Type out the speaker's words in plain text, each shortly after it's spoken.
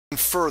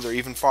further,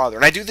 even farther.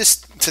 And I do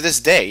this to this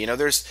day. You know,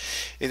 there's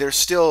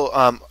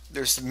still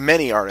there's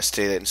many artists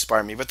today that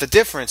inspire me. But the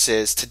difference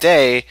is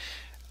today,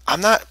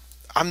 I'm not.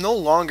 I'm no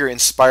longer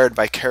inspired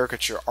by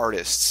caricature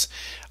artists.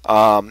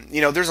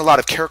 You know, there's a lot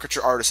of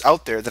caricature artists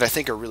out there that I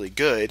think are really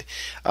good.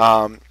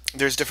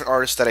 There's different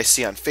artists that I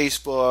see on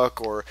Facebook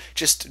or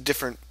just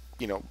different,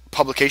 you know,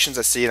 publications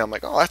I see, and I'm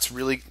like, oh, it's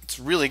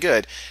really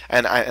good,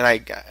 and I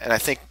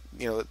think,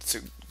 you know, it's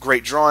a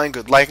great drawing,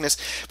 good likeness,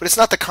 but it's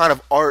not the kind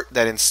of art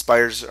that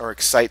inspires or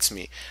excites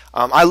me.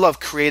 I love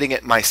creating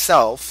it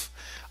myself,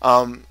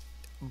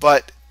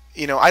 but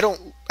you know, I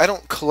don't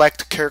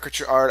collect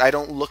caricature art. I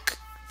don't look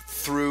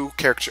through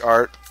caricature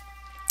art.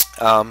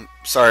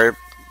 Sorry,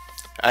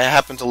 I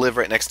happen to live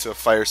right next to a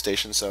fire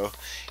station, so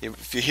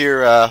if you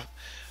hear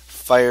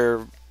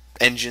fire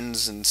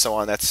engines and so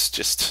on, that's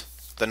just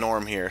the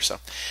norm here. So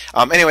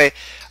anyway,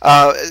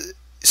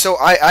 so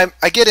I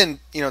get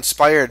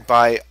inspired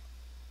by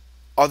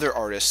other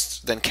artists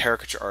than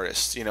caricature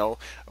artists. You know,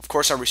 of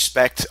course, I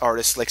respect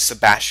artists like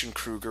Sebastian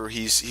Kruger.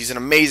 He's an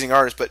amazing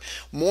artist, but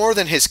more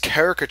than his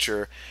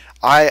caricature,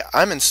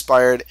 I'm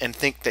inspired and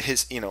think that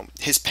his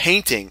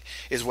painting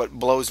is what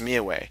blows me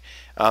away.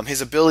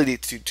 His ability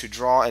to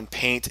draw and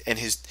paint, and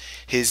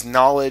his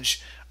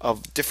knowledge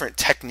of different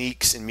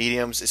techniques and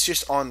mediums, it's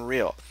just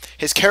unreal.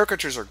 His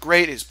caricatures are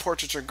great, his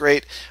portraits are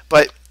great,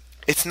 but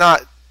it's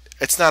not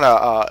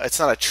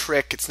a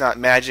trick, it's not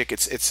magic,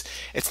 it's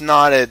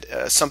not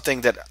something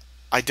that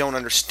I don't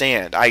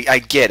understand. I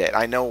get it.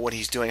 I know what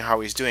he's doing, how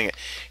he's doing it.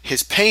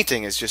 His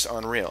painting is just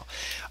unreal.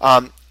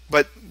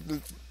 But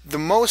the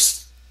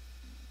most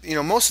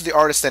of the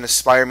artists that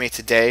inspire me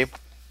today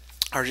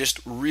are just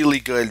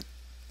really good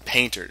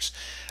painters.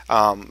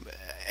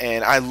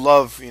 And I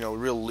love,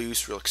 real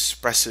loose, real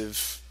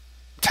expressive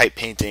type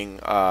painting.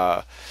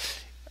 I've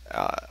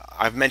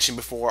mentioned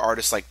before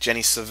artists like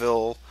Jenny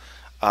Saville.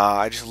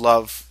 I just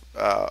love,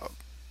 how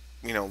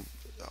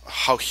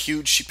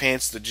huge she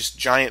paints, the just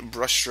giant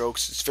brush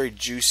strokes. It's very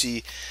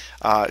juicy,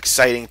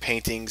 exciting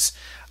paintings.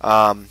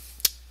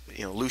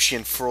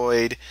 Lucian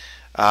Freud.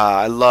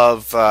 I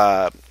love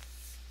the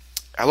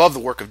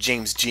work of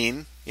James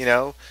Jean.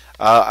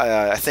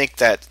 I think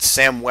that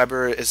Sam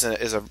Weber is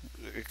a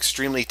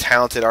extremely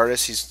talented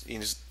artist.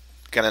 He's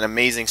got an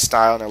amazing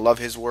style, and I love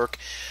his work.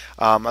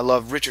 I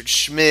love Richard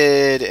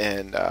Schmid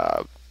and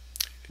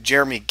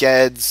Jeremy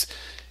Geddes.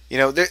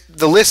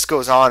 The list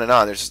goes on and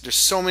on. There's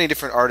so many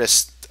different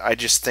artists I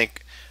just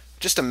think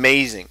just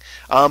amazing.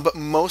 But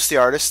most of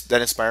the artists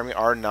that inspire me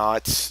are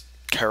not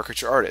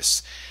caricature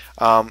artists.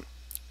 I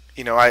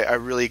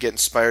really get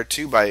inspired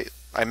too by,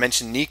 I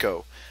mentioned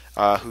Nico,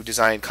 who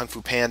designed Kung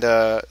Fu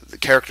Panda, the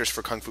characters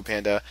for Kung Fu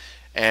Panda,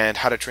 and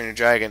How to Train Your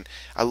Dragon.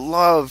 I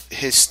love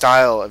his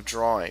style of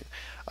drawing.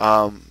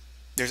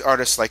 There's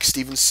artists like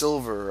Steven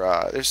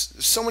Silver. There's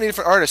so many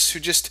different artists who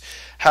just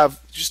have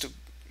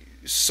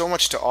so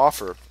much to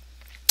offer.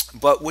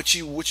 But what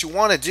you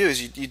want to do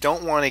is you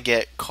don't want to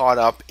get caught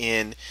up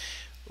in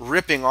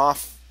ripping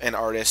off an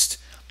artist,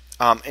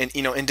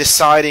 and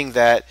deciding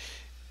that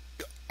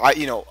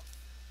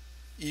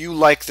you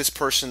like this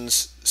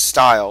person's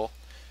style,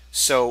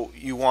 so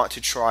you want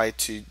to try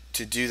to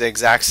do the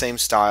exact same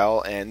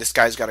style, and this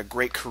guy's got a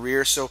great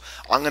career, so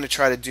I'm going to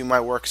try to do my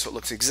work so it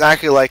looks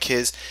exactly like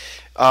his.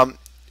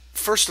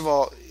 First of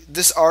all,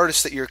 this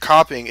artist that you're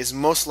copying is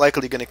most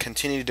likely going to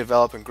continue to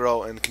develop and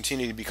grow and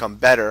continue to become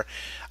better,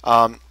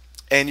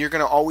 and you're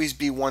going to always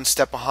be one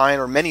step behind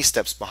or many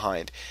steps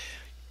behind.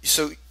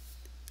 So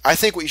I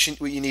think what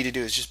you need to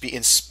do is just be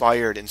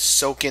inspired and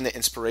soak in the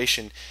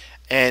inspiration,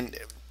 and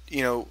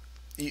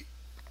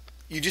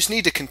you just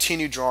need to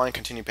continue drawing,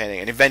 continue painting,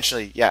 and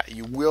eventually, yeah,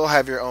 you will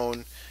have your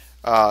own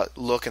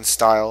look and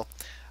style.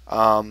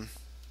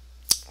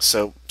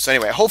 So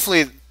anyway,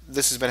 hopefully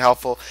this has been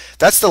helpful.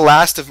 That's the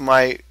last of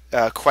my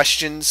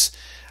questions.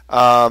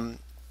 And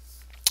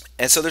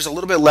so there's a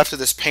little bit left of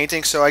this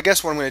painting. So I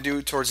guess what I'm going to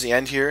do towards the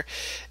end here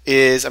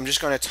is I'm just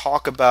going to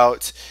talk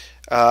about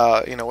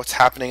what's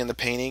happening in the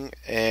painting,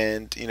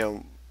 and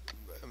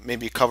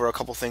maybe cover a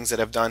couple things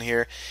that I've done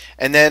here,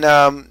 and then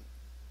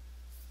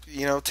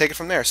take it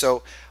from there.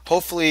 So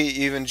hopefully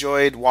you've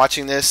enjoyed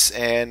watching this,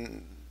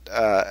 and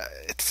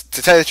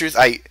to tell you the truth,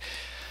 I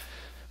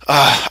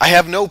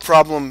have no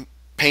problem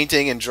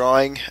painting and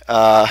drawing.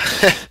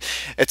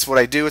 It's what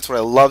I do. It's what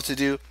I love to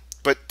do.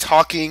 But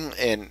talking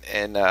and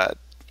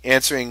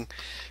answering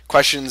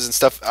questions and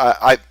stuff,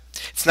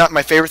 it's not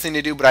my favorite thing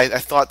to do, but I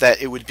thought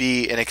that it would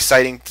be an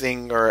exciting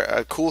thing or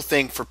a cool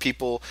thing for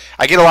people.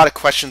 I get a lot of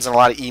questions and a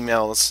lot of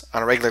emails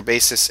on a regular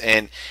basis,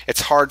 and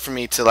it's hard for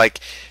me to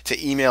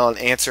email and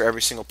answer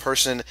every single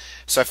person.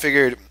 So I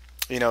figured,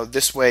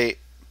 this way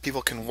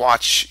people can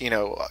watch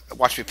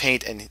me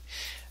paint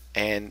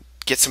and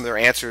get some of their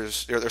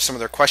answers or some of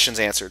their questions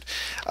answered.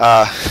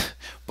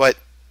 But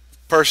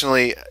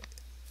personally,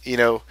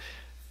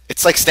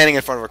 it's like standing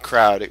in front of a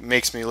crowd. It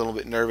makes me a little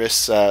bit nervous.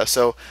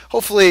 So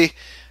hopefully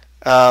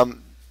that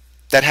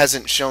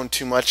hasn't shown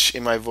too much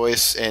in my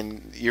voice,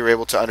 and you're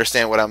able to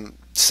understand what I'm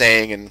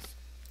saying,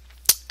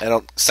 I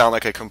don't sound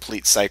like a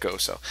complete psycho.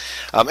 So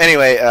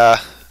anyway,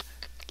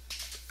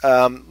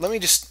 let me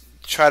just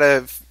try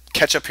to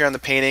catch up here on the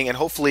painting, and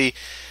hopefully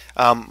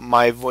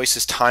my voice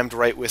is timed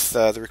right with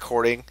the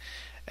recording.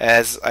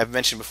 As I've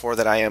mentioned before,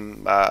 that I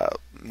am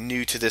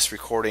new to this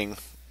recording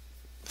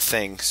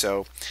thing.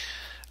 So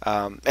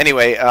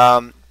anyway,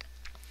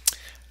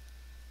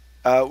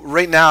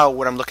 right now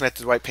when I'm looking at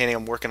the Dwight painting,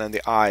 I'm working on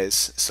the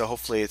eyes. So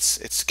hopefully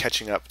it's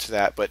catching up to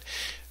that. But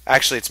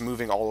actually, it's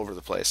moving all over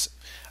the place.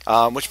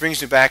 Which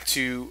brings me back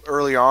to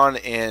early on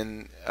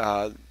in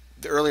the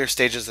earlier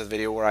stages of the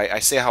video, where I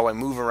say how I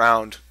move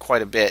around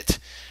quite a bit,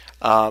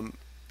 and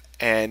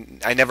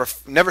I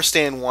never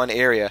stay in one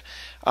area.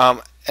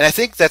 And I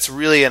think that's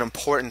really an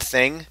important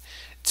thing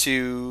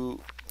to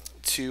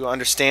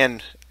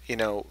understand. You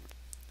know,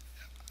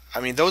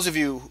 I mean, those of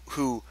you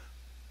who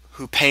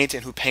paint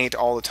and who paint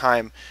all the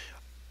time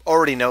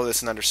already know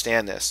this and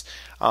understand this.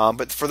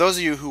 But for those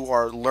of you who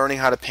are learning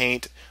how to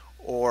paint,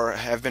 or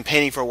have been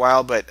painting for a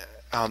while but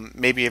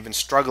maybe have been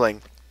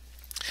struggling,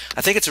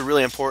 I think it's a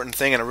really important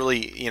thing, and a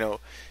really,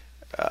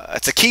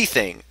 it's a key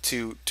thing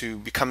to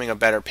becoming a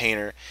better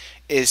painter,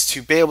 is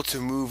to be able to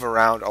move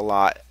around a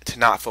lot, to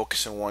not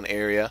focus in one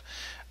area,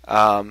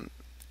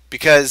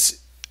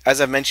 because as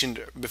I've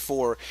mentioned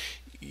before,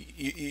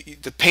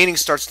 the painting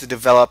starts to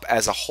develop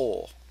as a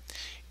whole.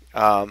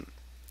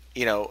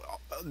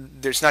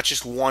 There's not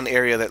just one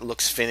area that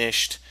looks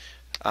finished.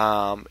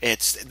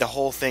 It's the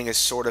whole thing is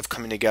sort of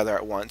coming together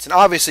at once, and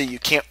obviously you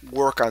can't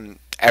work on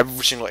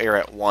every single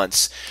area at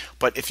once.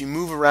 But if you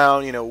move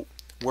around,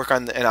 work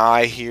on an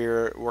eye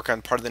here, work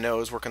on part of the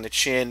nose, work on the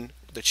chin,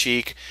 the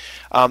cheek,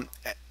 and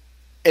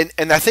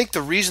I think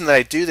the reason that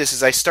I do this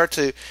is I start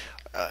to,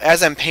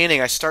 as I'm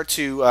painting, I start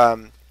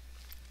to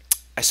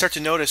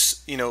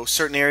notice,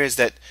 certain areas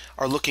that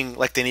are looking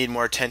like they need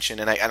more attention,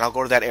 and I'll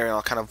go to that area and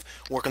I'll kind of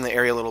work on the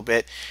area a little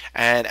bit,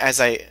 and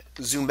as I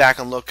zoom back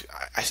and look,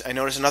 I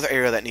notice another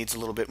area that needs a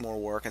little bit more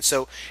work, and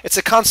so it's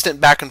a constant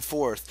back and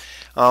forth.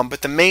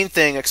 But the main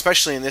thing,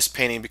 especially in this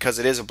painting, because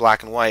it is a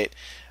black and white,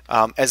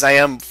 as I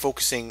am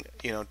focusing,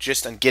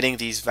 just on getting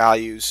these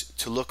values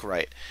to look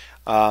right.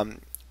 I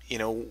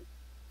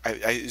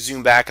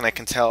zoom back and I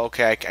can tell,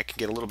 okay, I can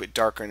get a little bit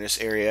darker in this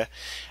area.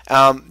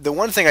 The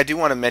one thing I do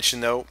want to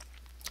mention, though,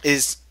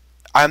 is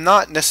I'm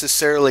not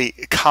necessarily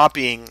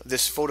copying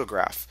this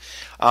photograph.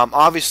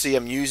 Obviously,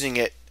 I'm using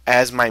it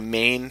as my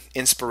main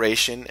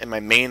inspiration and my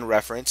main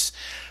reference,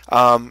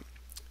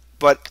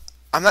 but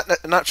I'm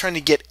not trying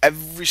to get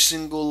every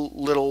single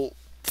little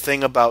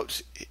thing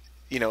about,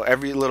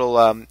 every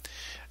little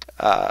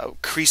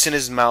crease in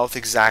his mouth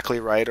exactly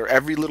right, or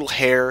every little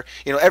hair.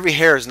 Every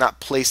hair is not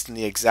placed in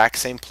the exact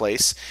same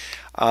place.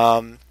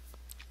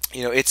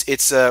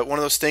 It's one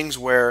of those things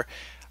where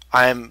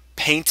I'm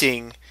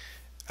painting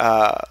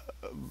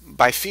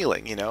by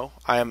feeling.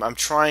 I'm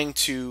trying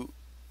to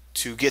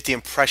get the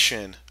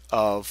impression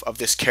of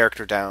this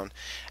character down,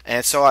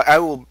 and so I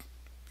will,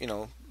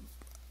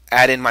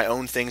 add in my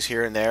own things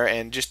here and there,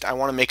 and I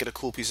want to make it a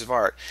cool piece of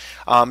art.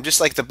 Just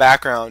like the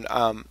background,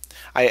 I'm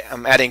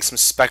adding some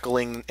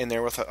speckling in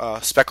there with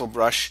a speckle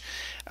brush,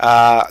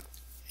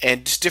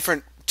 and just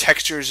different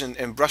textures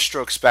and brush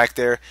strokes back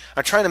there.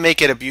 I'm trying to make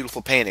it a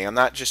beautiful painting. I'm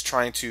not just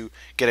trying to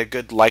get a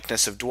good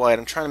likeness of Dwight.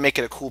 I'm trying to make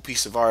it a cool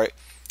piece of art.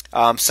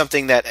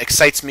 Something that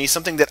excites me,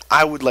 something that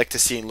I would like to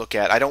see and look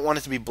at. I don't want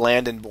it to be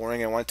bland and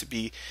boring. I want it to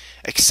be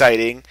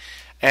exciting.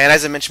 And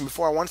as I mentioned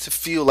before, I want it to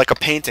feel like a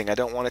painting. I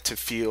don't want it to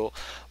feel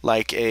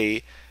like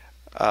a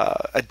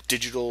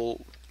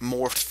digital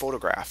morphed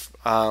photograph.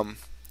 And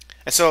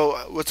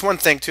so it's one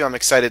thing too, I'm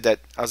excited that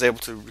I was able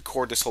to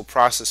record this whole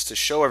process to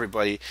show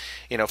everybody,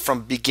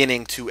 from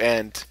beginning to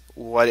end,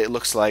 what it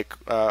looks like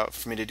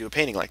for me to do a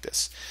painting like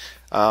this.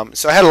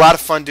 So I had a lot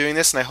of fun doing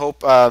this, and I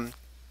hope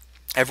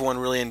everyone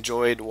really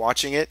enjoyed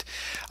watching it.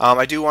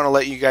 I do want to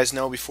let you guys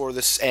know before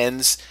this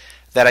ends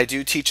that I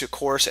do teach a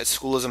course at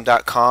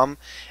schoolism.com,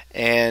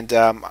 and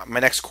my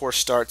next course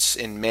starts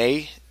in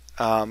May.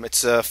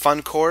 It's a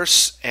fun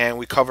course, and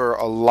we cover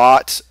a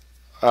lot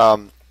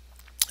of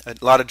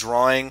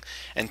drawing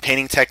and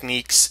painting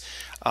techniques,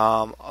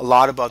 a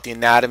lot about the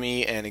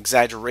anatomy and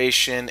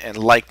exaggeration and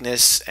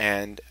likeness,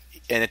 and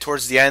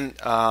towards the end,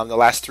 the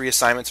last 3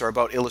 assignments are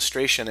about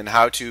illustration and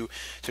how to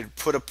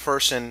put a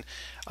person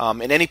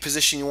in any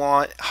position you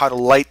want, how to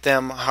light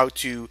them, how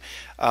to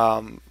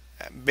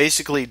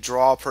basically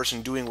draw a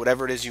person doing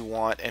whatever it is you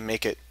want and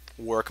make it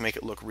work, make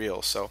it look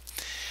real. So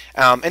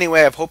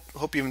anyway, I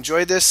hope you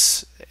enjoyed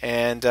this,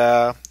 and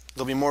there'll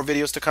be more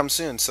videos to come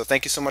soon. So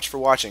thank you so much for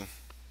watching.